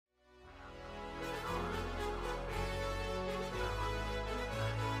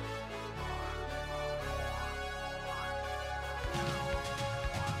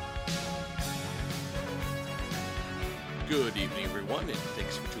Good evening, everyone, and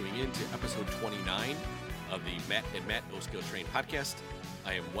thanks for tuning in to episode 29 of the Matt and Matt No Skill Train podcast.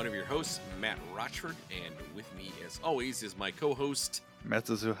 I am one of your hosts, Matt Rochford, and with me, as always, is my co-host, Matt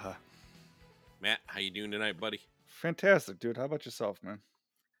Zuzuha. Matt. How you doing tonight, buddy? Fantastic, dude. How about yourself, man?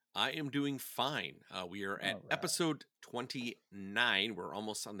 I am doing fine. We are at All right. episode 29. We're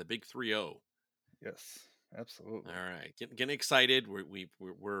almost on the big 3-0. Yes, absolutely. All right, getting excited.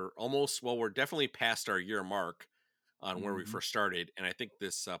 We're almost, well, we're definitely past our year mark on where we first started, and I think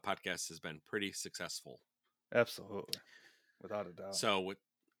this podcast has been pretty successful. Absolutely, without a doubt. So with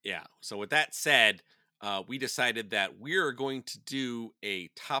that said, we decided that we're going to do a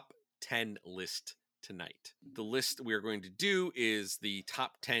top 10 list tonight. The list we are going to do is the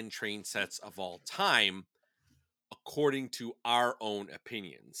top 10 train sets of all time according to our own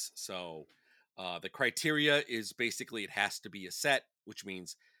opinions. So the criteria is basically it has to be a set, which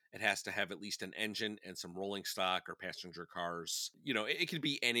means it has to have at least an engine and some rolling stock or passenger cars. You know, it could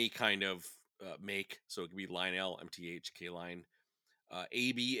be any kind of make. So it could be Lionel, MTH, K-Line.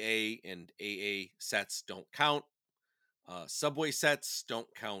 ABA and AA sets don't count. Subway sets don't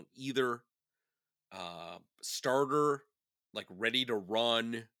count either. Starter, like ready to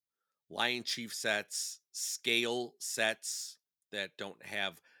run, Lion Chief sets, scale sets that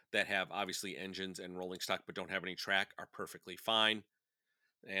have obviously engines and rolling stock but don't have any track are perfectly fine.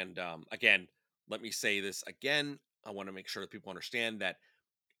 And again, let me say this again. I want to make sure that people understand that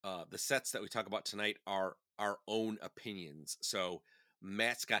the sets that we talk about tonight are our own opinions. So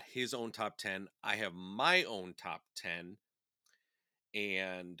Matt's got his own top 10. I have my own top 10.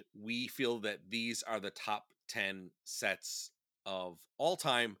 And we feel that these are the top 10 sets of all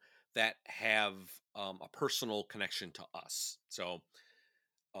time that have a personal connection to us. So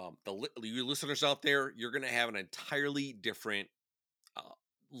you listeners out there, you're going to have an entirely different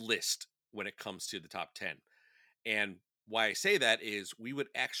list when it comes to the top 10. And why I say that is we would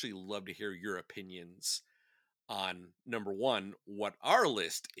actually love to hear your opinions on number one, what our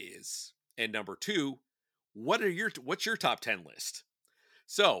list is, and number two, what's your top 10 list?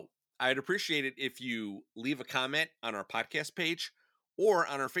 So I'd appreciate it if you leave a comment on our podcast page or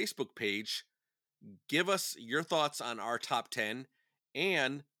on our Facebook page. Give us your thoughts on our top 10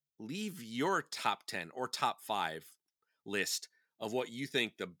 and leave your top 10 or top 5 list of what you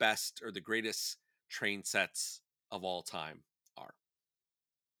think the best or the greatest train sets of all time are.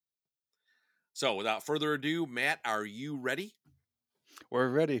 So without further ado, Matt, are you ready? We're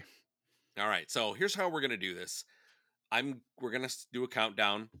ready. All right. So here's how we're going to do this. We're going to do a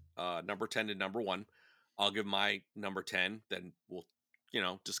countdown, number 10 to number 1. I'll give my number 10, then we'll,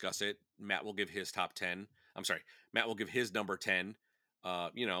 discuss it. Matt will give his top 10. I'm sorry. Matt will give his number 10.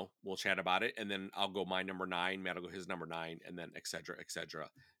 We'll chat about it, and then I'll go my number 9. Matt will go his number 9, and then et cetera,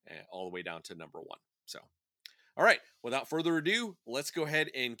 all the way down to number 1. So, all right. Without further ado, let's go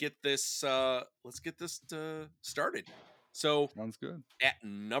ahead and get this. Started. So, Sounds good. at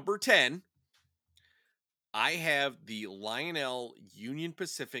number 10, I have the Lionel Union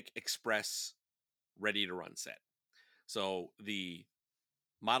Pacific Express ready to run set. So the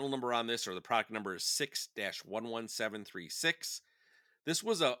model number on this, or the product number, is 6-11736. This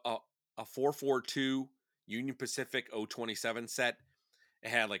was a 442 Union Pacific 027 set. It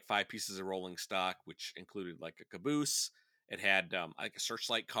had like 5 pieces of rolling stock, which included like a caboose. It had like a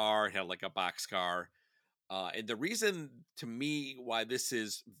searchlight car. It had like a box car. And the reason to me why this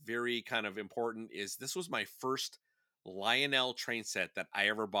is very kind of important is this was my first Lionel train set that I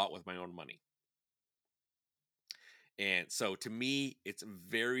ever bought with my own money. And so to me, it's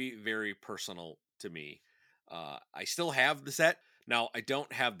very, very personal to me. I still have the set. Now, I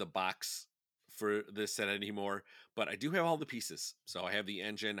don't have the box for this set anymore, but I do have all the pieces. So I have the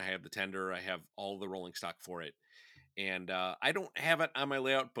engine, I have the tender, I have all the rolling stock for it. And I don't have it on my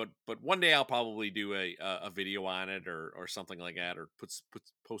layout, but one day I'll probably do a video on it or something like that, or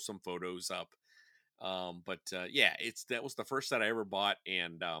post some photos up. That was the first set I ever bought,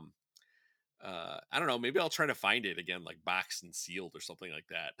 and I don't know, maybe I'll try to find it again, like boxed and sealed or something like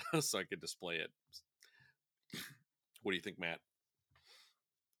that, so I could display it. What do you think, Matt?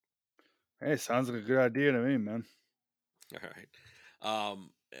 Hey, sounds like a good idea to me, man. All right.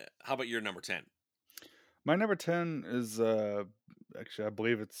 How about your number 10? My number 10 is actually, I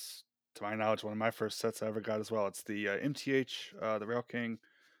believe it's, to my knowledge, one of my first sets I ever got as well. It's the MTH, the Rail King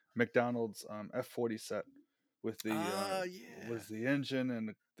McDonald's F40 set with the was the engine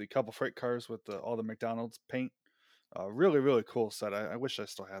and the couple freight cars with all the McDonald's paint. Really, really cool set. I wish I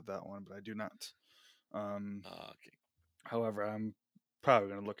still had that one, but I do not. Okay. However, I'm probably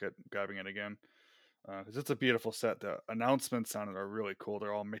going to look at grabbing it again because it's a beautiful set. The announcements on it are really cool.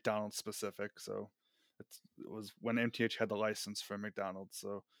 They're all McDonald's specific, so It was when MTH had the license for McDonald's,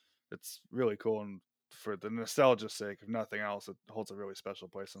 so it's really cool. And for the nostalgia's sake, if nothing else, it holds a really special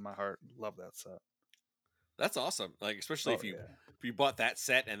place in my heart. Love that set. That's awesome. Like especially Oh yeah, if you bought that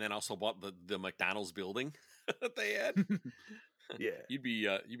set and then also bought the McDonald's building that they had, yeah, you'd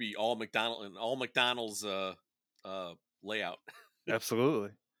be all McDonald and all McDonald's uh layout. absolutely,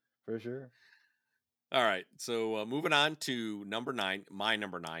 for sure. All right. So moving on to number 9, my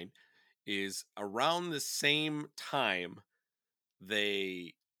number 9 is around the same time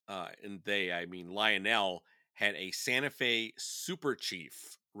they and they I mean Lionel had a Santa Fe Super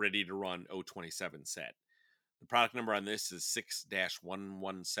Chief ready to run 027 set. The product number on this is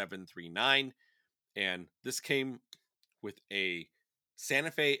 6-11739, and this came with a Santa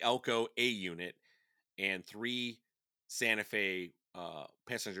Fe Elko A unit and 3 Santa Fe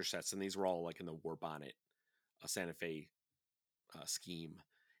passenger sets, and these were all like in the war bonnet Santa Fe scheme.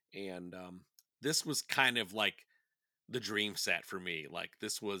 And this was kind of like the dream set for me. Like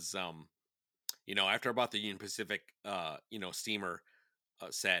this was, after I bought the Union Pacific, steamer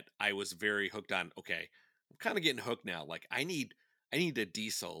set, I was very hooked on. Okay, I'm kind of getting hooked now. Like I need a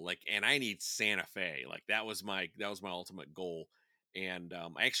diesel, like, and I need Santa Fe. Like that was my ultimate goal. And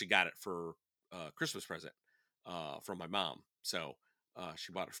I actually got it for Christmas present from my mom. So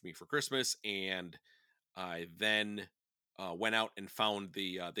she bought it for me for Christmas, and I then went out and found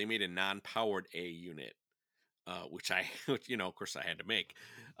they made a non-powered A unit, which of course I had to make.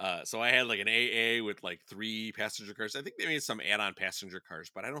 So I had like an AA with like 3 passenger cars. I think they made some add-on passenger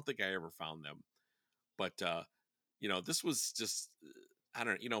cars, but I don't think I ever found them. But this was just I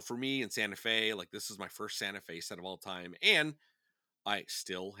don't know, for me in Santa Fe, like this is my first Santa Fe set of all time, and I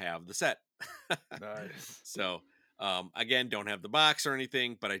still have the set. Nice. So again, don't have the box or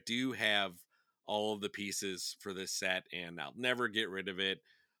anything, but I do have all of the pieces for this set, and I'll never get rid of it.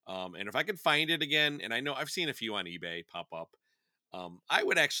 And if I could find it again, and I know I've seen a few on eBay pop up, I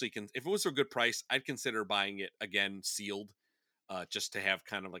would actually, if it was a good price, I'd consider buying it again sealed, just to have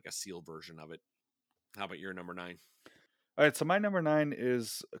kind of like a sealed version of it. How about your number 9? All right, so my number 9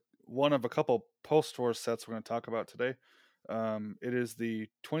 is one of a couple post-war sets we're going to talk about today. It is the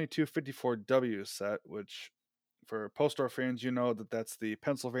 2254W set, which for post-war fans, you know that's the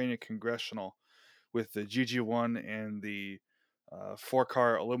Pennsylvania Congressional with the GG1 and the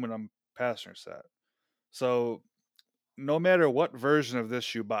 4-car aluminum passenger set. So no matter what version of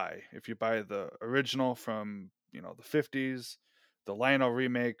this you buy, if you buy the original from the 50s, the Lionel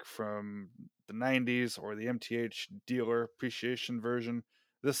remake from the 90s, or the MTH dealer appreciation version,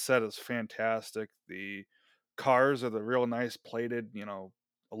 this set is fantastic. The cars are the real nice plated,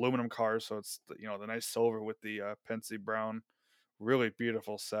 aluminum cars, so it's the nice silver with the Pensy brown. Really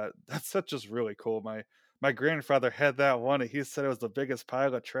beautiful set. That set just really cool. My grandfather had that one, and he said it was the biggest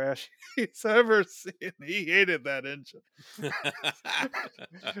pile of trash he's ever seen. He hated that engine.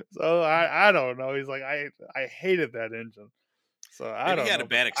 So I don't know. He's like, I hated that engine. So I Maybe he don't had a know,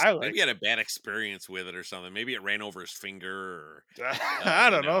 but I like maybe he had a bad experience with it or something. Maybe it ran over his finger, or I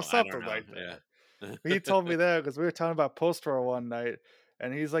don't know, I don't something know. like that. Yeah. He told me that because we were talking about post war one night,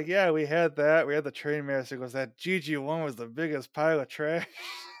 and he's like, "Yeah, we had that. We had the train master." He goes, "That GG1 was the biggest pile of trash."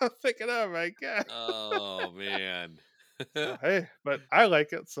 I'm thinking, "Oh my god." Oh man. So hey, but I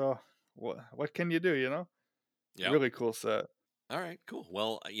like it. So what can you do? Yep. Really cool set. All right, cool.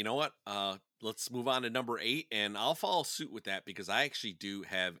 Well, you know what? Let's move on to number 8, and I'll follow suit with that because I actually do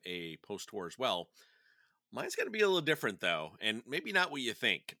have a post-war as well. Mine's going to be a little different though, and maybe not what you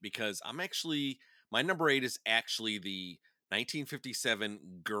think, because my number 8 is actually the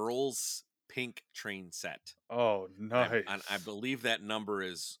 1957 girls pink train set. Oh, I nice. believe that number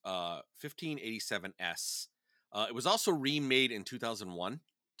is 1587S. It was also remade in 2001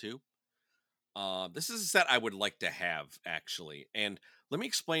 too. This is a set I would like to have actually, and let me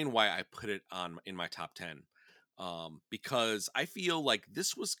explain why I put it on in my top 10. Because I feel like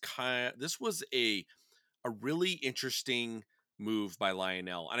this was a really interesting move by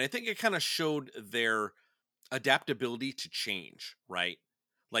Lionel, and I think it kind of showed their adaptability to change, right?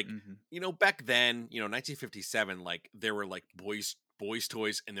 Like, Hmm. back then, 1957, like there were like boys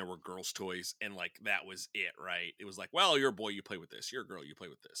toys and there were girls toys, and like that was it, right? It was like, well, you're a boy, you play with this. You're a girl, you play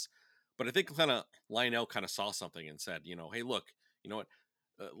with this. But I think kind of Lionel kind of saw something and said, hey, look, you know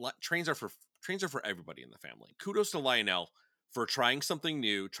what? Trains are for everybody in the family. Kudos to Lionel for trying something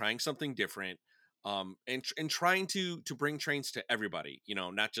new, trying something different, and trying to bring trains to everybody.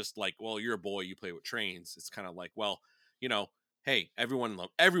 Not just like, well, you're a boy, you play with trains. It's kind of like, well, you know, hey, everyone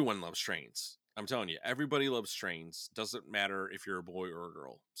loves trains. I'm telling you, everybody loves trains. Doesn't matter if you're a boy or a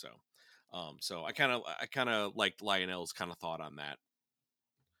girl. So I kind of liked Lionel's kind of thought on that.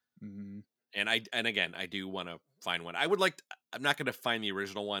 Hmm. And again, I do want to find one. I would like. I'm not going to find the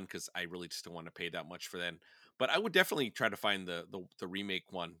original one because I really just don't want to pay that much for that. But I would definitely try to find the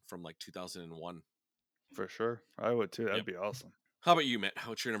remake one from like 2001. For sure. I would too. That'd Yep. be awesome. How about you, Matt?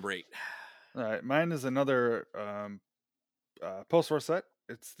 What's your number 8? All right, mine is another post-war set.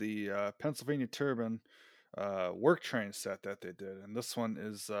 It's the Pennsylvania Turbine work train set that they did, and this one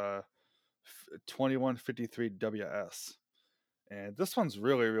is 2153 WS. And this one's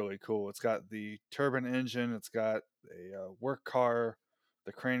really, really cool. It's got the turbine engine, it's got a work car,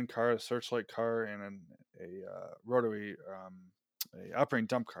 the crane car, a searchlight car, and a rotary, a operating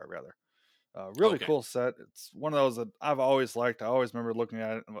dump car, rather. Really Okay. cool set. It's one of those that I've always liked. I always remember looking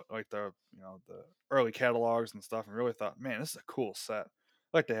at it, like the early catalogs and stuff, and really thought, man, this is a cool set.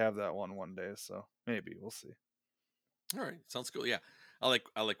 I'd like to have that one day. So maybe we'll see. All right. Sounds cool. Yeah. I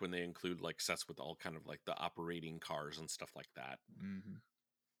like when they include like sets with all kind of like the operating cars and stuff like that. Mm-hmm.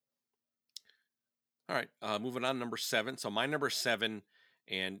 All right. Moving on, number 7. So my number 7,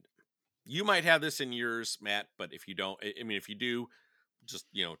 and you might have this in yours, Matt, but if you don't, I mean, if you do, just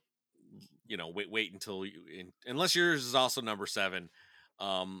wait until unless yours is also number 7.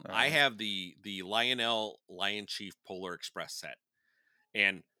 All I right. have the Lionel Lion Chief Polar Express set,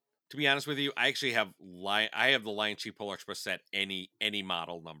 and to be honest with you, I actually have the Lion Chief Polar Express set any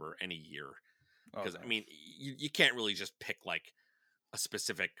model number any year, Oh, because I nice. mean you can't really just pick like a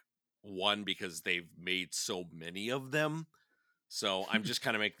specific one because they've made so many of them. So I'm just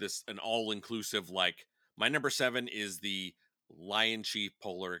kind of make this an all inclusive. Like my number 7 is the Lion Chief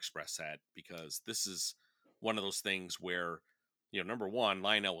Polar Express set because this is one of those things where, number one,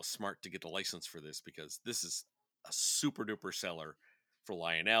 Lionel was smart to get the license for this because this is a super duper seller for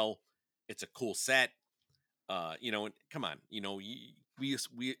Lionel. It's a cool set. And come on, we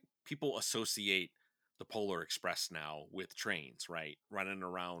people associate the Polar Express now with trains, right? Running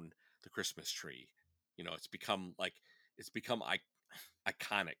around the Christmas tree. It's become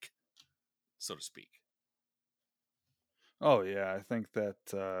iconic, so to speak. Oh yeah, I think that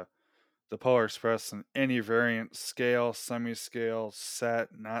the Polar Express in any variant, scale, semi-scale, set,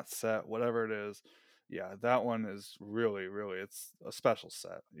 not set, whatever it is, yeah, that one is really, really, it's a special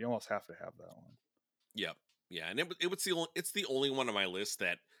set. You almost have to have that one. Yep. Yeah, and it's the only one on my list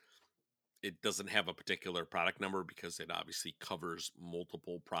that it doesn't have a particular product number because it obviously covers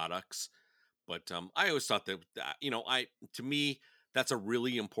multiple products. But I always thought that I to me that's a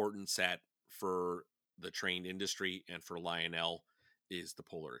really important set for the train industry and for Lionel is the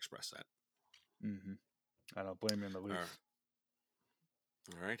Polar Express set. Mm-hmm. I don't blame you in the All right. least.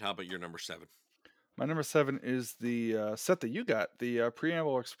 All right. How about your number 7? My number 7 is the set that you got, the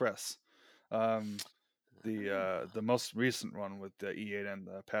Preamble Express, um, the most recent one with the E8 and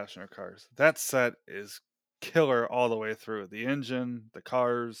the passenger cars. That set is killer all the way through. The engine, the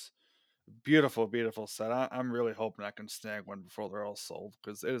cars, beautiful, beautiful set. I'm really hoping I can snag one before they're all sold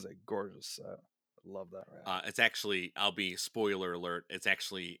because it is a gorgeous set. I love that wrap. It's actually, I'll be spoiler alert. It's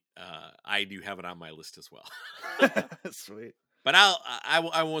actually, I do have it on my list as well. Sweet. But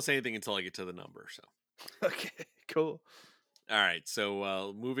I won't say anything until I get to the number. So, Okay, cool. all right.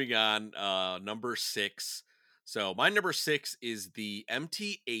 So, moving on, number 6. So, my number 6 is the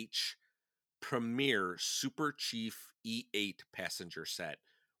MTH Premier Super Chief E8 passenger set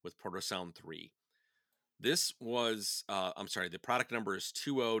with Protosound 3. This was, I'm sorry, the product number is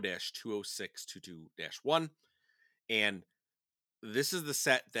 20-20622-1. And this is the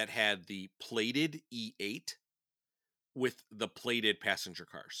set that had the plated E8 with the plated passenger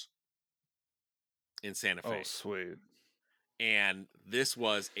cars in Santa Oh, Fe. sweet. And this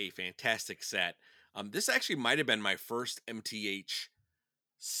was a fantastic set. This actually might have been my first MTH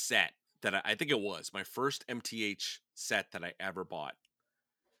set I think it was my first MTH set that I ever bought.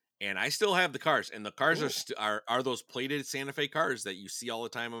 And I still have the cars, and the cars Cool. are those plated Santa Fe cars that you see all the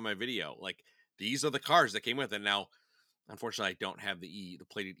time on my video. Like these are the cars that came with it. Now, unfortunately, I don't have the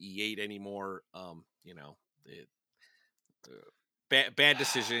plated E8 anymore. It, bad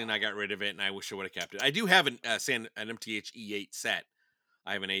decision. I got rid of it, and I wish I would have kept it. I do have an MTH E8 set.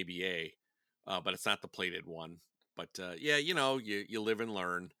 I have an ABA, but it's not the plated one. But yeah, you live and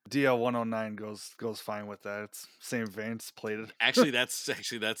learn. DL109 goes fine with that. It's same vein, it's plated. That's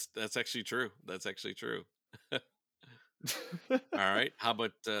actually true. That's actually true. All right.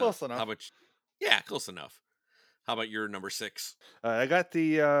 Close How enough. about yeah, close enough. How about your number 6? I got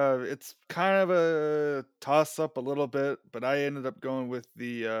the it's kind of a toss up a little bit, but I ended up going with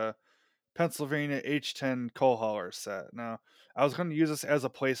the Pennsylvania H10 coal hauler set. Now, I was going to use this as a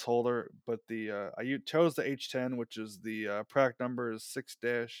placeholder, but chose the H10, which is the product number is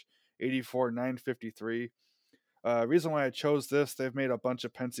 6-84953. Reason why I chose this, they've made a bunch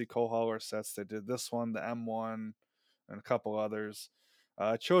of Pensacola hauler sets. They did this one, the M1, and a couple others.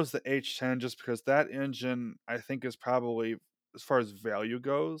 I chose the H10 just because that engine, I think, is probably, as far as value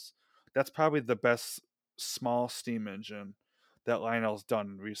goes, that's probably the best small steam engine that Lionel's done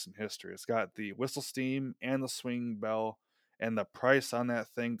in recent history. It's got the whistle steam and the swing bell, and the price on that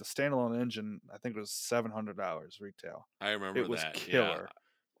thing, the standalone engine, I think it was $700 retail. I It remember was that. Yeah. killer.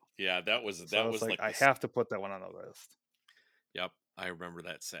 Yeah, So it's like like I this. have to put that one on the list. Yep, I remember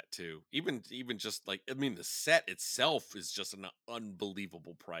that set too. Even just like, I mean, the set itself is just an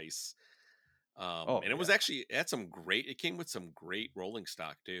unbelievable price. Oh And it was yeah, actually, it had some great, it came with some great rolling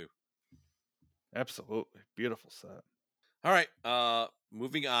stock too. absolutely beautiful set. All right,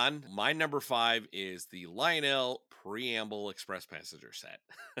 moving on. My number 5 is the Lionel Preamble Express Passenger Set.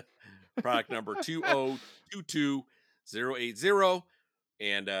 Product number 2022080,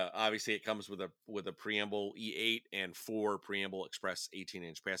 and obviously it comes with a Preamble E8 and 4 Preamble Express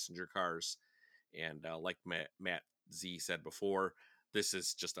 18-inch passenger cars. And like Matt Z said before, this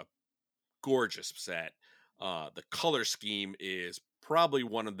is just a gorgeous set. The color scheme is probably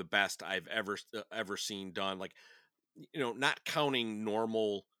one of the best I've ever seen done. Like, not counting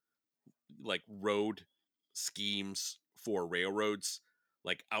normal like road schemes for railroads,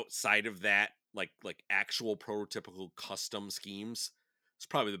 like outside of that, like actual prototypical custom schemes, it's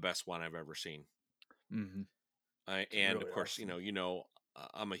probably the best one I've ever seen. Hmm. It's And of really course, awesome.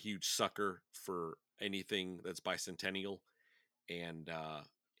 I'm a huge sucker for anything that's bicentennial, and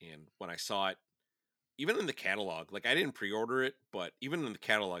when I saw it, even in the catalog, like I didn't pre-order it, but even in the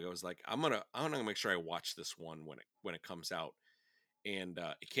catalog, I was like, I'm gonna make sure I watch this one when it comes out. And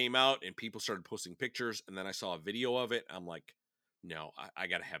it came out, and people started posting pictures, and then I saw a video of it. I'm like, no, I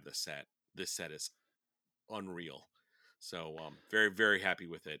gotta have this set. This set is unreal. So very very happy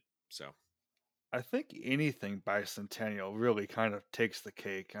with it. So I think anything bicentennial really kind of takes the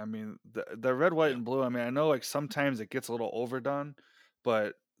cake. I mean, the red, white, yeah, and blue. I mean, I know like sometimes it gets a little overdone,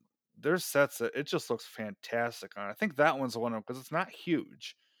 but there's sets that it just looks fantastic on. I think that one's the one because it's not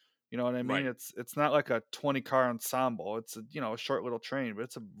huge. You know what I mean? right. It's not like a 20 car ensemble. It's a a short little train, but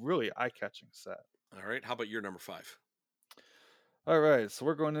it's a really eye catching set. All right. How about your number 5? All right, so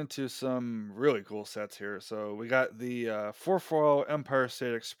we're going into some really cool sets here. So we got the 440 Empire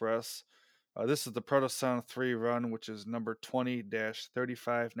State Express. This is the Protosound 3 run, which is number 20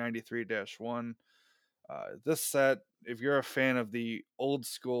 3593 1. This set, if you're a fan of the old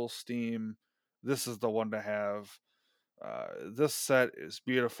school Steam, this is the one to have. This set is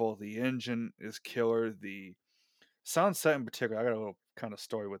beautiful. The engine is killer. The sound set in particular, I got a little kind of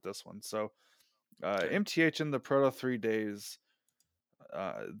story with this one. So, Okay. MTH in the Proto 3 days,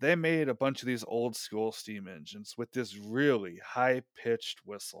 they made a bunch of these old school steam engines with this really high pitched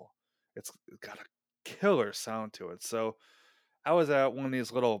whistle. It's got a killer sound to it. So I was at one of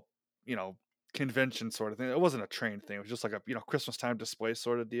these little, you know, convention sort of thing. It wasn't a train thing. It was just like a Christmas time display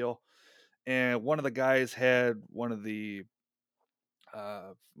sort of deal. And one of the guys had one of the,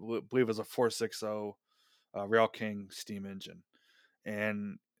 believe it was a 460 Rail King steam engine,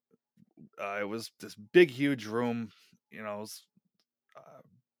 and it was this big, huge room. It was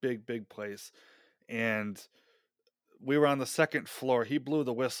big place, and we were on the second floor. He blew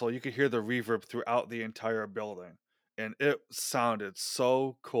the whistle. You could hear the reverb throughout the entire building. And it sounded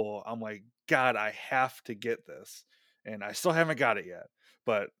so cool. I'm like, God, I have to get this. And I still haven't got it yet.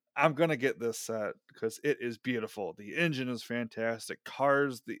 But I'm gonna get this set because it is beautiful. The engine is fantastic.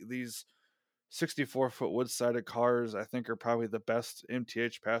 Cars, these 64-foot wood-sided cars, I think are probably the best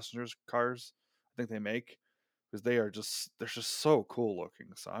MTH passengers cars I think they make because they're just so cool looking.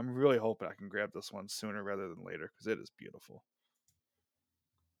 So I'm really hoping I can grab this one sooner rather than later because it is beautiful.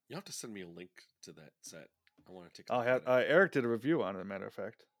 You'll have to send me a link to that set. I want to take a I'll look at have it. Eric did a review on it. As a matter of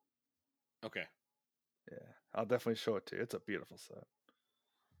fact, Okay. yeah, I'll definitely show it to you. It's a beautiful set.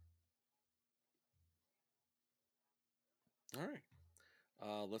 All right.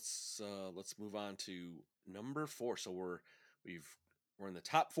 Let's move on to number 4. So we've we're in the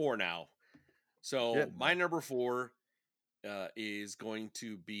top 4 now. So Getting my there. number 4 is going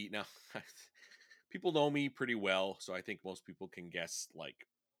to be now. People know me pretty well, so I think most people can guess like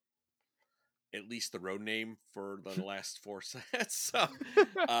at least the road name for the last 4 sets.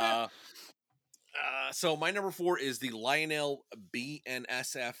 Uh, so my number 4 is the Lionel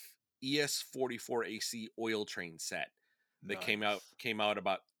BNSF ES44 AC oil train set that Nice. came out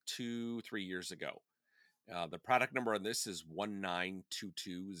about 2-3 years ago. The product number on this is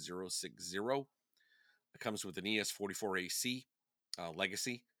 1922060. It comes with an ES44 AC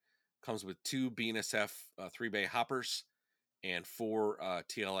Legacy. Comes with 2 BNSF 3-bay hoppers and 4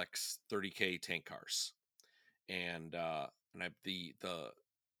 TLX 30K tank cars. and I the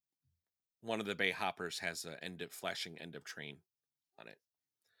one of the bay hoppers has a flashing end of train on it.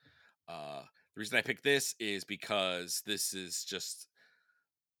 The reason I picked this is because this is just,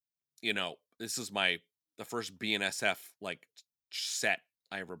 this is the first BNSF like set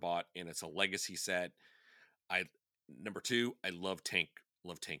I ever bought, and it's a legacy set. I Number two, I love tank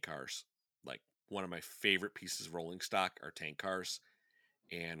cars. Like, one of my favorite pieces of rolling stock are tank cars.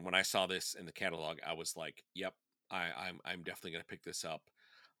 And when I saw this in the catalog, I was like, "Yep, I'm definitely gonna pick this up."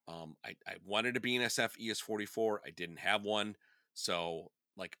 I wanted a BNSF ES44. I didn't have one, so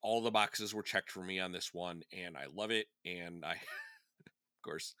like all the boxes were checked for me on this one, and I love it. And I, of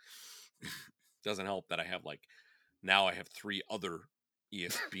course, doesn't help that I have now I have three other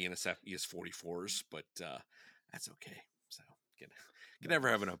BNSF ES44s, but that's okay. So can never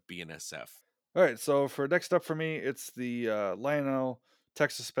have enough BNSF. All right, so for next up for me, it's the Lionel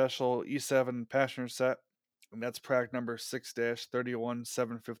Texas Special E7 Passenger Set, and that's product number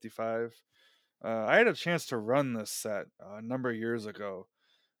 6-31755. I had a chance to run this set a number of years ago.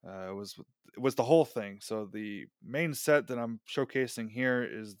 It was the whole thing. So the main set that I'm showcasing here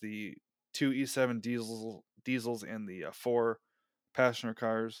is the two E7 diesels and the four passenger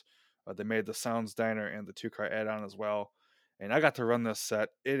cars. They made the Sounds Diner and the 2-car add-on as well. And I got to run this set.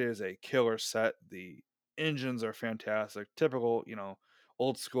 It is a killer set. The engines are fantastic. Typical,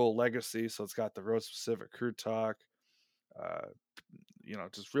 old school legacy. So it's got the road specific crew talk. Uh,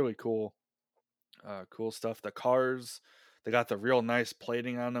 just really cool cool stuff. The cars, they got the real nice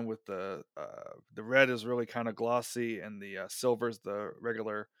plating on them with the red is really kind of glossy and the silver's the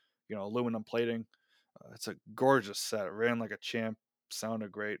regular, aluminum plating. It's a gorgeous set. It ran like a champ.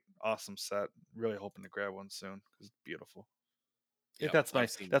 Sounded great. Awesome set. Really hoping to grab one soon because it's beautiful. I think Yep, that's my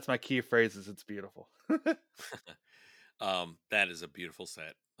I've seen. that's my key phrase is it's beautiful. That is a beautiful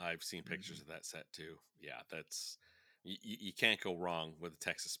set. I've seen pictures Mhm. of that set too. Yeah, that's you can't go wrong with a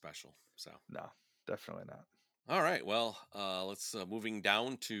Texas Special. So, No, definitely not. all right, well, let's moving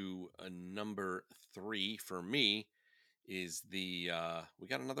down to number three for me is the we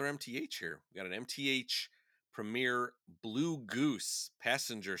got another MTH here. We got an MTH Premier Blue Goose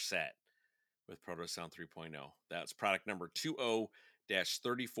passenger set with Proto Sound 3.0. That's product number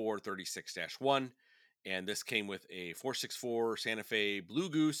 20-3436-1. And this came with a 464 Santa Fe Blue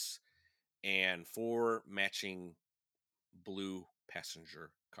Goose and four matching blue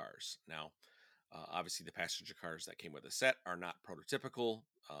passenger cars. Now, obviously, the passenger cars that came with the set are not prototypical.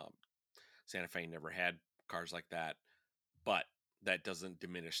 Santa Fe never had cars like that, but that doesn't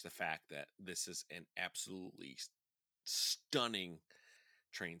diminish the fact that this is an absolutely stunning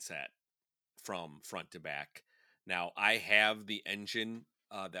train set from front to back. Now, I have the engine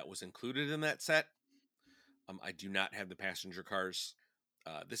that was included in that set. I do not have the passenger cars.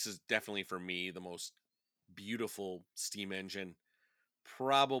 This is definitely for me the most beautiful steam engine,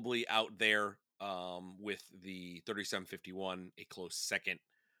 probably out there with the 3751, a close second.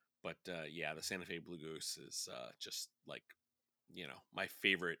 But yeah, the Santa Fe Blue Goose is just like, my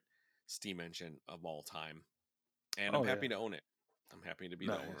favorite steam engine of all time. And I'm Oh yeah, happy to own it. I'm happy to be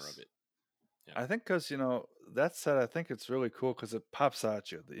the owner of nice. it. Yeah. I think because that set, I think it's really cool because it pops at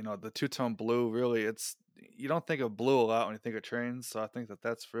you. The two tone blue really, it's you don't think of blue a lot when you think of trains, so I think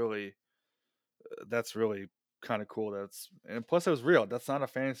that's really kind of cool. And plus it was real. That's not a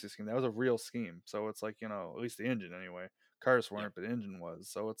fantasy scheme. That was a real scheme. So it's like at least the engine anyway. Cars Yep. weren't, but the engine was.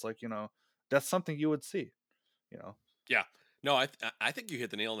 So it's like that's something you would see. You know. Yeah. No, I think you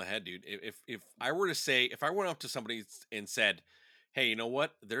hit the nail on the head, dude. If I were to say, if I went up to somebody and said, "Hey, you know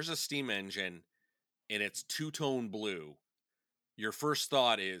what? There's a steam engine and it's two-tone blue." Your first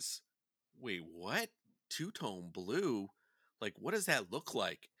thought is, "Wait, what? Two-tone blue? Like, what does that look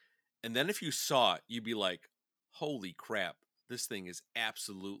like?" And then if you saw it, you'd be like, "Holy crap! This thing is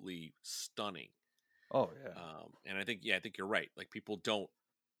absolutely stunning." Oh yeah. And I think, yeah, I think you're right. Like, people don't,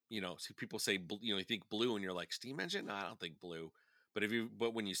 see people say, you think blue, and you're like, steam engine? No, I don't think blue. But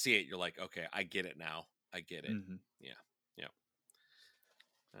when you see it, you're like, okay, I get it now. I get it. Hmm. Yeah. Yeah.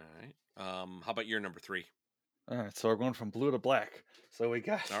 All right. How about your number three? All right, so we're going from blue to black. So we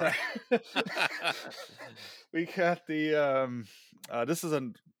got All right. we got the this is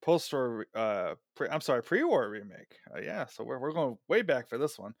a post-war I'm sorry, pre-war remake. Yeah, so we're going way back for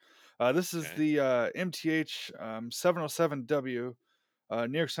this one. This is Okay. the MTH 707W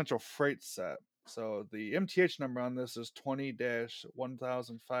New York Central Freight set. So the MTH number on this is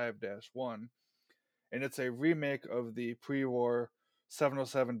 20-1005-1, and it's a remake of the pre-war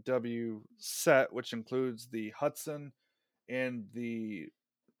 707W set, which includes the Hudson and the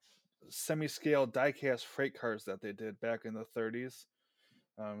semi-scale diecast freight cars that they did back in the 30s.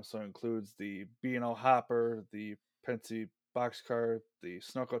 So it includes the B&O Hopper, the Pennsy boxcar, the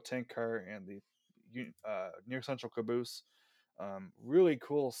Sunoco tank car, and the Near Central Caboose. Really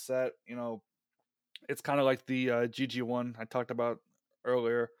cool set. It's kind of like the GG1 I talked about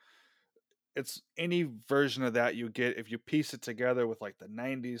earlier. It's any version of that you get if you piece it together with like the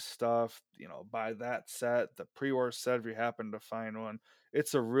 90s stuff, buy that set, the pre-war set if you happen to find one.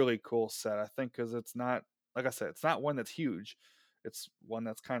 It's a really cool set, I think, because it's not, like I said, it's not one that's huge. It's one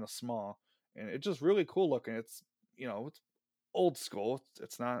that's kind of small, and it's just really cool looking. It's old school.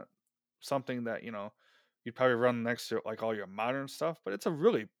 It's not something that, you'd probably run next to like all your modern stuff, but it's a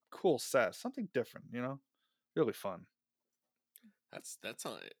really cool set, something different, really fun. That's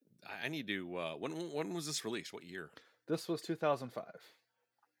I need to. When was this released? What year? This was 2005.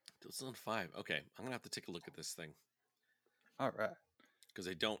 2005. Okay, I'm gonna have to take a look at this thing All right. because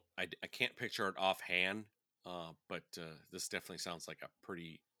I can't picture it offhand. But this definitely sounds like a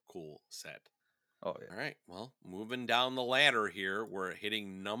pretty cool set. Oh yeah. All right, well, moving down the ladder here, we're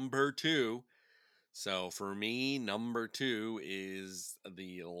hitting number 2. So for me, number 2 is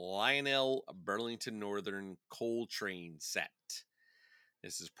the Lionel Burlington Northern Coltrane set.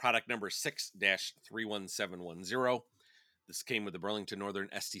 This is product number 6-31710. This came with the Burlington Northern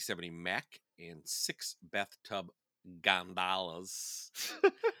ST70 Mac and 6 bathtub gondolas,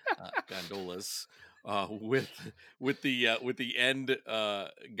 gondolas, with the end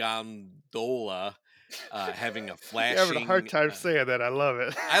gondola having a You're having a hard flashing. time saying that. I love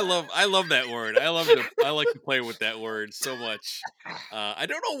it. I love that word. I like to play with that word so much. I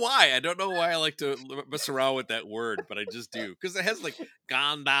don't know why. I don't know why I like to mess around with that word, but I just do because it has like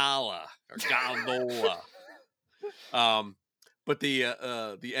gondola or gondola. Um, but the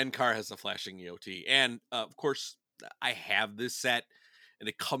end car has a flashing EOT, and of course I have this set, and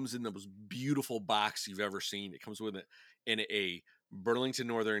it comes in the most beautiful box you've ever seen. It comes with it in a Burlington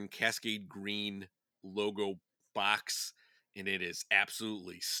Northern Cascade Green logo box, and it is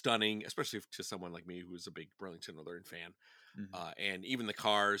absolutely stunning, especially to someone like me who is a big Burlington Northern fan. Mhm. And even the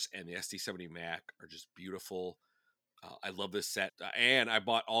cars and the ST70 Mac are just beautiful. I love this set, and I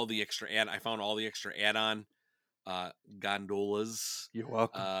bought all the extra I found all the extra add-on uh, gondolas. You're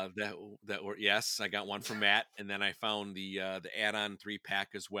welcome. That were, yes, I got one from Matt, and then I found the add-on 3-pack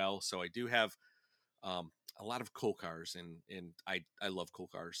as well. So I do have a lot of coal cars, and I love coal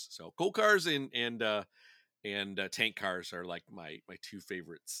cars. So coal cars and tank cars are like my 2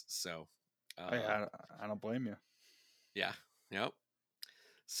 favorites. So I don't blame you. yeah, yep.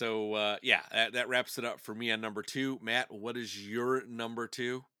 So yeah, that wraps it up for me on number 2. Matt, what is your number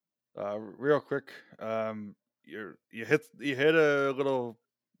 2? Real quick, you hit a little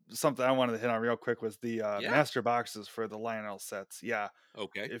something I wanted to hit on real quick was the Yeah. master boxes for the Lionel sets. Yeah,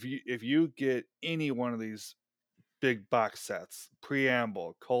 Okay. if you get any one of these big box sets,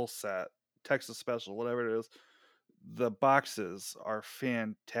 preamble, Cole set, Texas special, whatever it is, the boxes are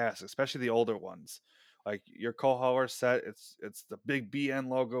fantastic, especially the older ones. Like your Cole Hauer set, it's the big BN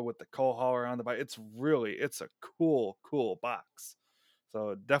logo with the Cole Hauer on the back. It's a cool box.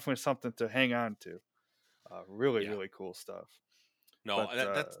 So definitely something to hang on to. Really Yeah. really cool stuff. No,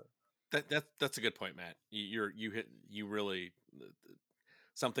 But that's a good point, Matt. You hit you really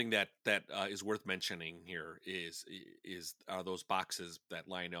something that is worth mentioning here is are those boxes that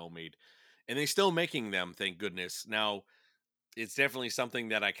Lionel made, and they still making them. Thank goodness. Now it's definitely something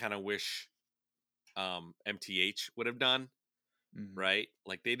that I kind of wish MTH would have done. mhm, Right,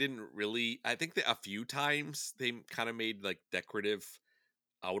 like they didn't really. I think that a few times they kind of made like decorative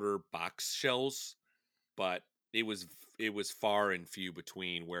outer box shells, but it was far and few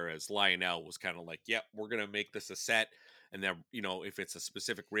between. Whereas Lionel was kind of like, "Yep, we're gonna make this a set, and then if it's a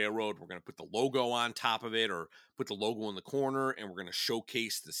specific railroad, we're gonna put the logo on top of it, or put the logo in the corner, and we're gonna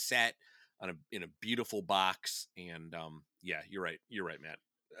showcase the set in a beautiful box." And yeah, you're right, Matt.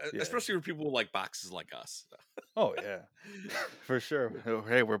 yeah. Especially for people who like boxes like us. Oh yeah, for sure. Oh,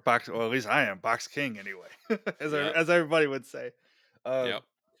 hey, we're box. Well, at least I am box king anyway, Yep, as everybody would say. Uh, yep,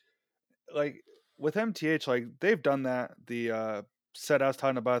 like with MTH, like they've done that. The set I was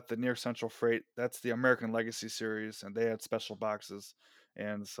talking about, the Near Central Freight, that's the American Legacy series, and they had special boxes.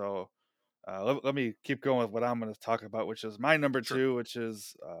 And so let me keep going with what I'm going to talk about, which is my number sure. 2, which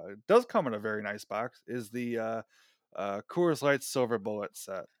is does come in a very nice box, is the Coors Light Silver Bullet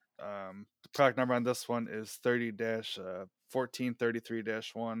set. The product number on this one is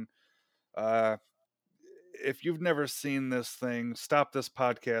 30-1433-1. Uh, if you've never seen this thing, stop this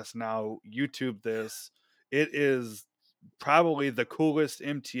podcast now. YouTube this. It is probably the coolest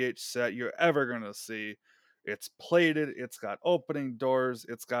MTH set you're ever gonna see. It's plated. It's got opening doors.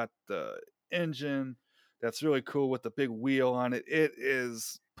 It's got the engine. that's really cool with the big wheel on it. It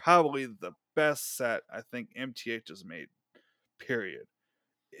is probably the best set I think MTH has made. Period.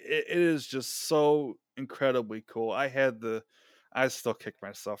 It is just so incredibly cool. I still kick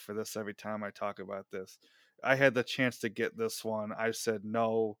myself for this every time I talk about this. I had the chance to get this one. I said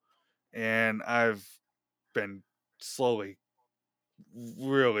no, and I've been slowly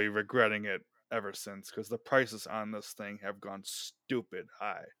really regretting it ever since because the prices on this thing have gone stupid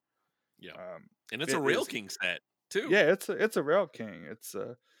high. Yeah. Um, And it's a it Rail is, King set too. yeah, it's a Rail King. It's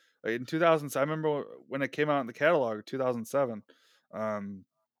in 2000. I remember when it came out in the catalog, 2007. Um,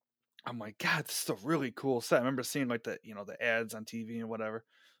 I'm like, God, this is a really cool set. I remember seeing like the ads on TV and whatever.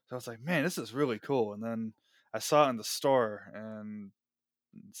 So I was like, man, this is really cool. And then I saw it in the store and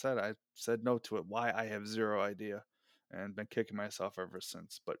I said no to it. Why, I have zero idea, and been kicking myself ever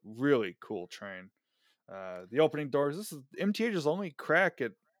since. But really cool train. The opening doors. This is MTH's only crack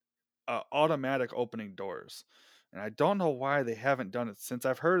at automatic opening doors, and I don't know why they haven't done it since.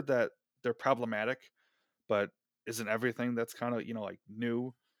 I've heard that they're problematic, but isn't everything that's kind of like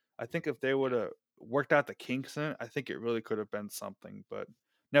new? I think if they would Yeah. have worked out the kinks in it, I think it really could have been something. But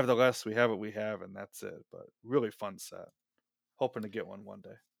nevertheless, we have what we have, and that's it. But really fun set. Hoping to get one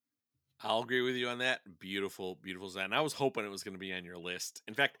day. I'll agree with you on that. Beautiful, beautiful set. And I was hoping it was going to be on your list.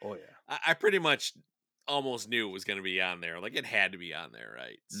 In fact, Oh yeah. I pretty much almost knew it was going to be on there. Like it had to be on there,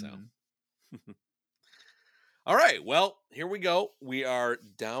 right? So, Mm-hmm. all right. Well, here we go. We are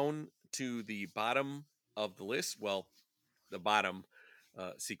down to the bottom of the list. Well, the bottom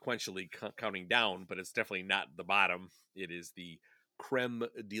sequentially counting down, but it's definitely not the bottom. It is the creme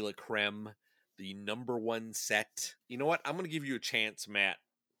de la creme, the number one set. You know what? I'm going to give you a chance, Matt,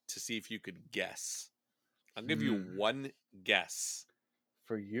 to see if you could guess. I'll give you one guess.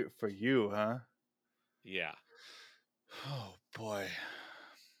 For you, huh? Yeah. Oh boy.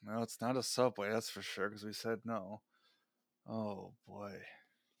 Well, it's not a Subway, that's for sure, because we said no. Oh boy.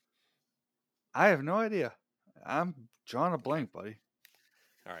 I have no idea. I'm drawing a Okay. blank, buddy.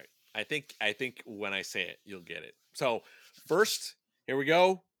 All right. I think when I say it, you'll get it. So first, here we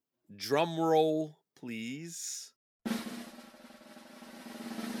go. Drum roll, please.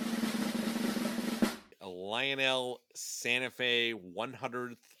 A Lionel Santa Fe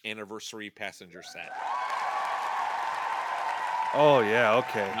 100th anniversary passenger set. Oh yeah,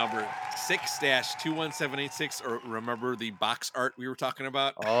 okay. Number 6-21786, or remember the box art we were talking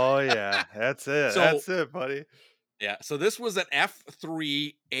about? Oh yeah, that's it. So That's it, buddy. yeah, so this was an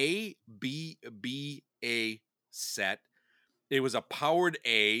F3 ABBA set. It was a powered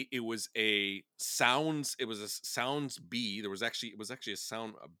A. It was a sounds. It was a sounds B. It was actually a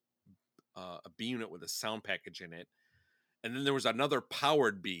sound a B unit with a sound package in it, and then there was another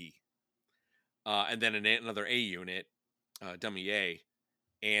powered B, and then another A unit, dummy A,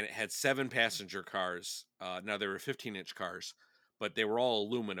 and it had 7 passenger cars. Now they were 15-inch cars, but they were all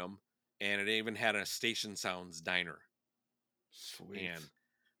aluminum, and it even had a station sounds diner. Sweet. And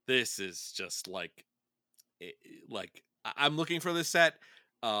this is just like I'm looking for this set.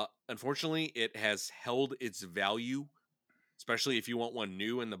 Unfortunately, it has held its value, especially if you want one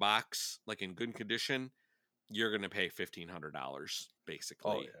new in the box, like in good condition. You're gonna pay $1,500 Oh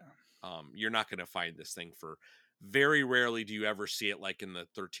basically. yeah. You're not gonna find this thing for. Very rarely do you ever see it like in the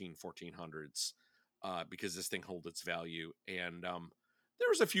 1400s, because this thing holds its value. And there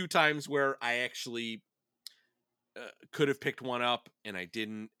was a few times where I actually could have picked one up and I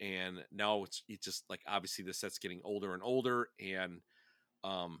didn't, and now it's just like obviously the set's getting older and older, and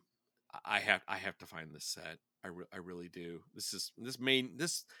um I have to find this set. I really do. This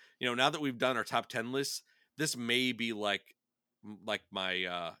now that we've done our top 10 lists, this may be like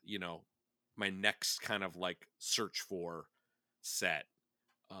my my next kind of like search for set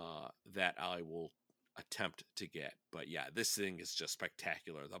that I will attempt to get. But yeah, this thing is just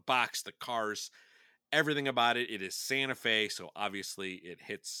spectacular. The box, the cars, everything about it. It is Santa Fe, so obviously it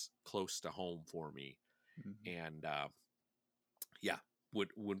hits close to home for me. Mhm. And yeah,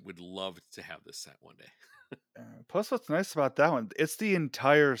 would love to have this set one day. Plus, what's nice about that one, it's the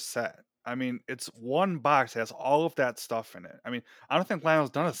entire set. I mean, it's one box that has all of that stuff in it. I mean, I don't think Lionel's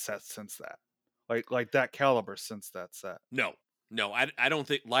done a set since that, like that caliber since that set. No, no, I don't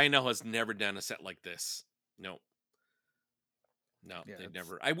think Lionel has never done a set like this. No, no, Yeah, they it's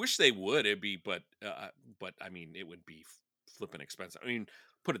never. I wish they would. It'd be, but I mean, it would be flipping expensive. I mean,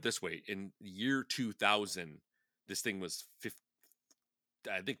 put it this way: in the year 2000, this thing was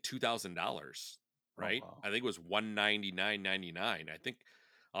I think $2,000, oh right? wow. I think it was 199.99. I think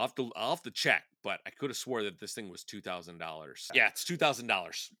I'll have to check, but I could have swore that this thing was $2,000. Yeah, it's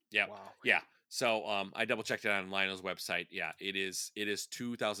 $2,000. Yeah, Wow. yeah. So I double checked it on Lionel's website. Yeah, it is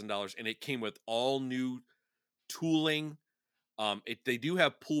 $2,000, and it came with all new tooling. They do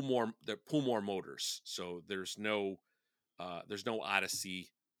have pull more motors, so there's no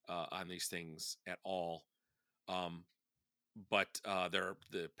Odyssey on these things at all. Um, but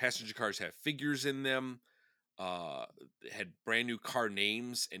the passenger cars have figures in them. Had brand new car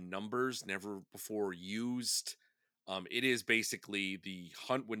names and numbers never before used. It is basically the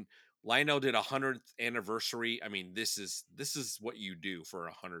hunt when Lionel did 100th anniversary. I mean, this is what you do for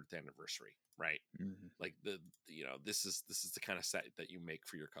 100th anniversary, right? Mhm. Like this is the kind of set that you make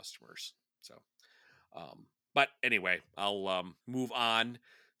for your customers. So, um, but anyway, I'll move on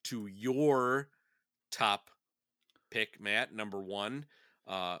to your top pick, Matt, number one.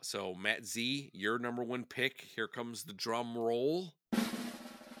 So Matt Z, your number one pick. Here comes the drum roll.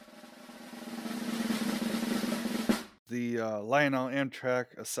 The Lionel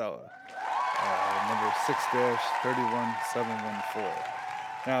Amtrak Acela, number 6-31714.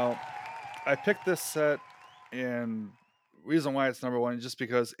 Now, I picked this set, and reason why it's number one is just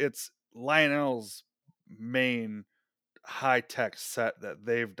because it's Lionel's main high tech set that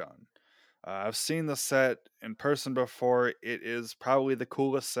they've done. I've seen the set in person before. It is probably the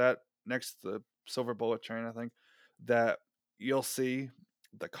coolest set next to the Silver Bullet Train, I think, that you'll see.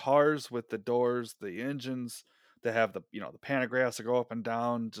 The cars with the doors, the engines that have the pantographs that go up and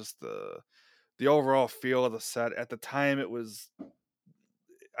down, just the overall feel of the set. At the time,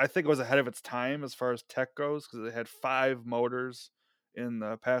 I think it was ahead of its time as far as tech goes because it had 5 motors in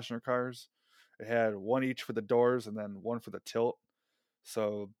the passenger cars. It had one each for the doors and then one for the tilt.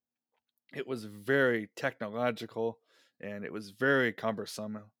 So it was very technological and it was very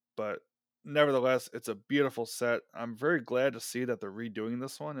cumbersome, but nevertheless, it's a beautiful set. I'm very glad to see that they're redoing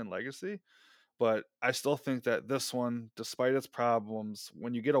this one in Legacy, but I still think that this one, despite its problems,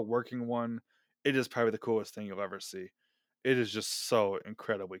 when you get a working one, it is probably the coolest thing you'll ever see. It is just so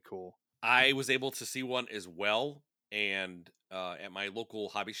incredibly cool. I was able to see one as well, and at my local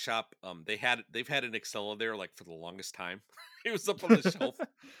hobby shop, they've had an Excella there like for the longest time. It was up on the shelf.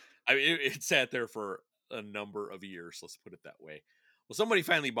 I mean, it sat there for a number of years. Let's put it that way. Well, somebody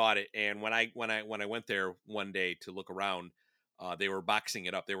finally bought it, and when I went there one day to look around, they were boxing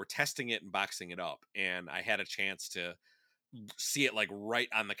it up. They were testing it and boxing it up, and I had a chance to see it like right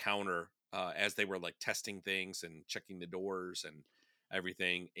on the counter as they were like testing things and checking the doors and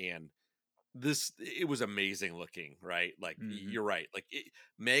everything. And it was amazing looking, right? Like Hmm. you're right, like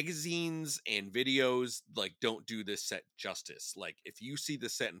magazines and videos like don't do this set justice. Like if you see the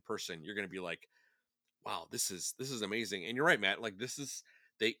set in person, you're gonna be like, wow, this is amazing. And you're right, Matt, like this is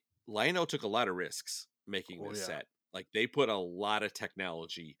they Lionel took a lot of risks making Oh this yeah. set. Like they put a lot of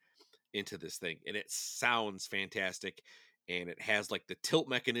technology into this thing, and it sounds fantastic. And it has like the tilt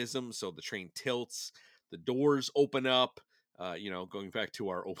mechanism, so the train tilts, the doors open up. Going back to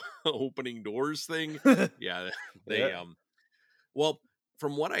our opening doors thing, yeah, Yeah. they well,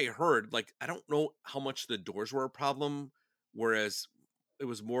 from what I heard, like I don't know how much the doors were a problem, whereas it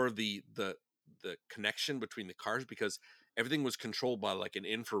was more of the connection between the cars because everything was controlled by like an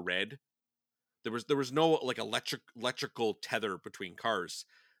infrared. There was no like electrical tether between cars.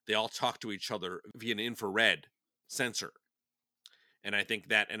 They all talk to each other via an infrared sensor. And I think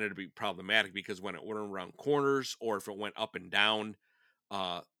that ended up being problematic because when it went around corners or if it went up and down,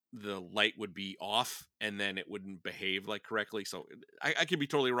 uh, the light would be off and then it wouldn't behave like correctly. So I could be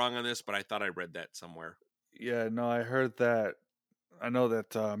totally wrong on this, but I thought I read that somewhere. Yeah, no, I heard that. I know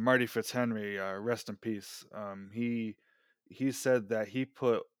that Marty Fitzhenry, rest in peace. He said that he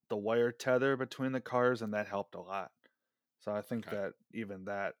put the wire tether between the cars, and that helped a lot. So I think Okay. that even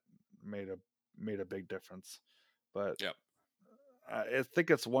that made a big difference. But Yep. I think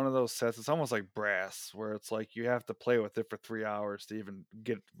it's one of those sets. It's almost like brass, where it's like you have to play with it for 3 hours to even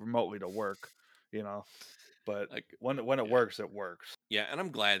get it remotely to work. You know, but Like, when it yeah. works, it works. Yeah. And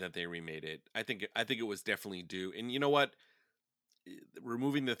I'm glad that they remade it. I think it was definitely due. And you know what?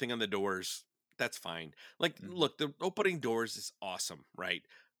 Removing the thing on the doors, that's fine. Like, Hmm. look, the opening doors is awesome, right?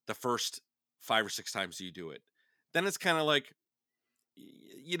 The first 5 or 6 times you do it, then it's kind of like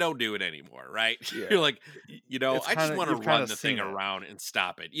you don't do it anymore, right? You're Yeah, like, it's I just kind of want to you've kind run of the thing seen it. around and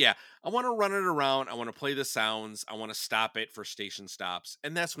stop it. Yeah, I want to run it around. I want to play the sounds. I want to stop it for station stops,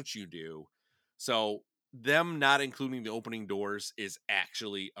 and that's what you do. So them not including the opening doors is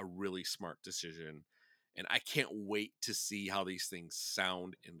actually a really smart decision, and I can't wait to see how these things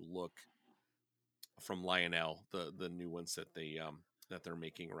sound and look from Lionel, the new ones that they're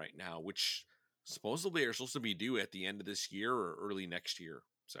making right now, which supposedly are supposed to be due at the end of this year or early next year.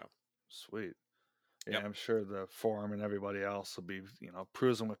 So Sweet. Yeah, Yep. I'm sure the forum and everybody else will be,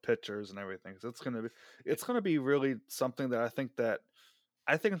 cruising with pictures and everything. So it's gonna be really something that I think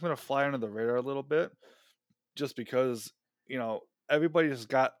it's gonna fly under the radar a little bit, just because everybody's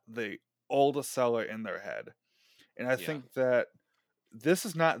got the old seller in their head, and I Yeah. think that this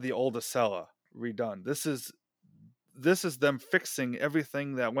is not the old Acela redone. This is them fixing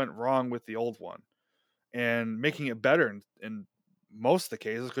everything that went wrong with the old one and making it better in most of the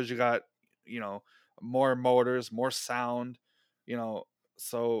cases, because you got you know more motors, more sound, you know.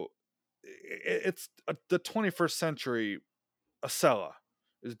 So it's the 21st century Acela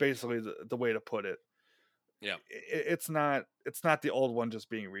is basically the way to put it. Yeah. It's not the old one just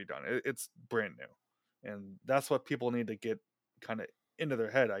being redone. It's brand new, and that's what people need to get kind of into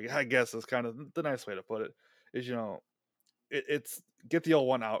their head. I guess is kind of the nice way to put it. Is it's get the old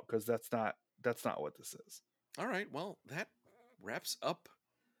one out, because that's not what this is. All right. Well, that wraps up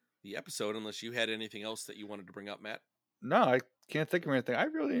the episode. Unless you had anything else that you wanted to bring up, Matt. No, I can't think of anything. I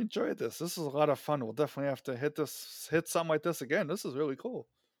really enjoyed this. This is a lot of fun. We'll definitely have to hit something like this again. This is really cool.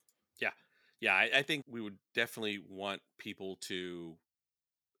 Yeah. Yeah. I think we would definitely want people to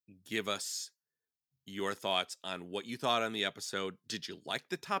give us your thoughts on what you thought on the episode. Did you like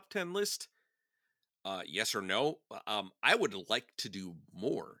the top 10 list? Yes or no? I would like to do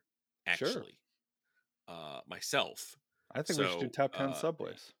more, Sure. actually, myself. I think we should do So, top 10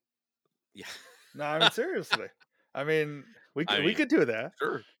 subways. yeah. No, I mean seriously. I mean, we I could we mean, could do that.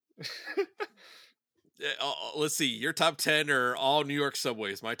 sure. Let's see. Your top 10 are all New York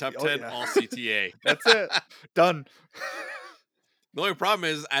subways. My top Oh 10, yeah. all CTA. That's it. Done. The only problem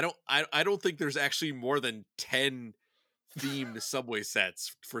is I don't think there's actually more than 10 themed subway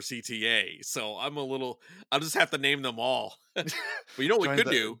sets for CTA. So I'll just have to name them all. But you know what we Join could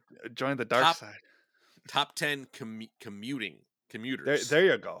the do? join the dark Top side. top 10 commuters. There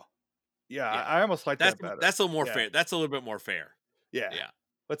you go. Yeah, Yeah. I almost like That's that better. that's a little more Yeah. fair. That's a little bit more fair. Yeah. Yeah.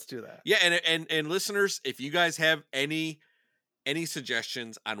 Let's do that. Yeah, and listeners, if you guys have any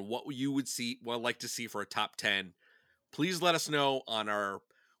suggestions on what you would like to see for a top 10, please let us know on our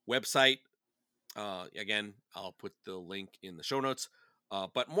website. Again, I'll put the link in the show notes.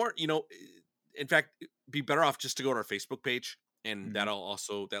 But more, in fact, be better off just to go to our Facebook page, and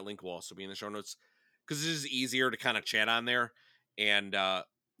Mhm. that link will also be in the show notes, because it is easier to kind of chat on there, and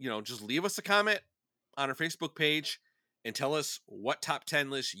just leave us a comment on our Facebook page and tell us what top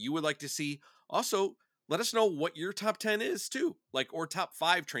 10 list you would like to see. Also, let us know what your top 10 is too, or top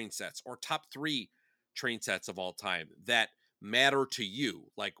 5 train sets or top 3 train sets of all time that matter to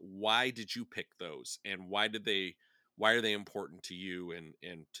you. Like, why did you pick those, and why are they important to you and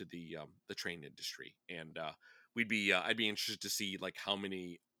to the train industry? And I'd be interested to see like how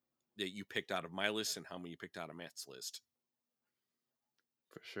many that you picked out of my list and how many you picked out of Matt's list.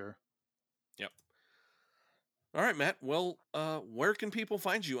 For sure. Yep. All right, Matt. Well, where can people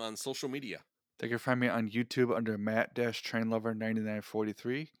find you on social media? They can find me on YouTube under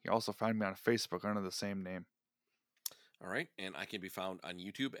Matt-Trainlover9943. You can also find me on Facebook under the same name. All right, and I can be found on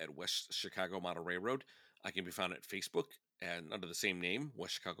YouTube at West Chicago Model Railroad. I can be found at Facebook and under the same name,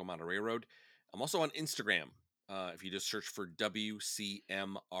 West Chicago Model Railroad. I'm also on Instagram. If you just search for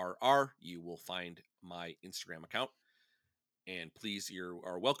WCMRR, you will find my Instagram account. And please, you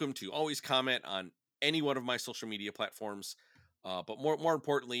are welcome to always comment on any one of my social media platforms. But more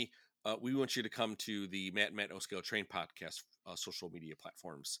importantly, we want you to come to the Matt O-Scale Train Podcast social media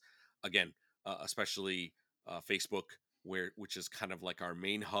platforms. Again, especially Facebook, which is kind of like our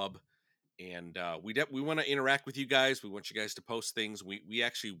main hub. And we want to interact with you guys. We want you guys to post things. We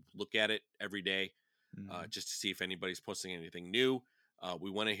actually look at it every day, just to see if anybody's posting anything new. We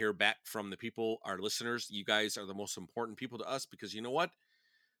want to hear back from the people, our listeners. You guys are the most important people to us, because you know what?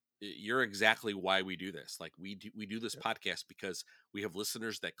 You're exactly why we do this. Like, we do this podcast because we have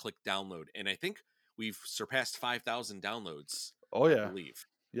listeners that click download, and I think we've surpassed 5,000 downloads. Oh yeah. I believe.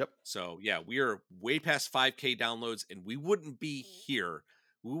 Yep. So yeah, we are way past 5K downloads, and we wouldn't be here.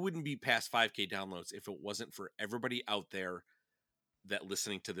 We wouldn't be past 5K downloads if it wasn't for everybody out there that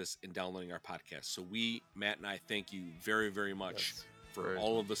listening to this and downloading our podcast. So Matt and I, thank you very, very much for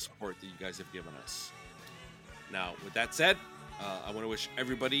all of the support that you guys have given us. Now, with that said, I want to wish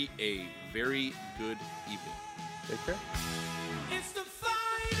everybody a very good evening. Take care.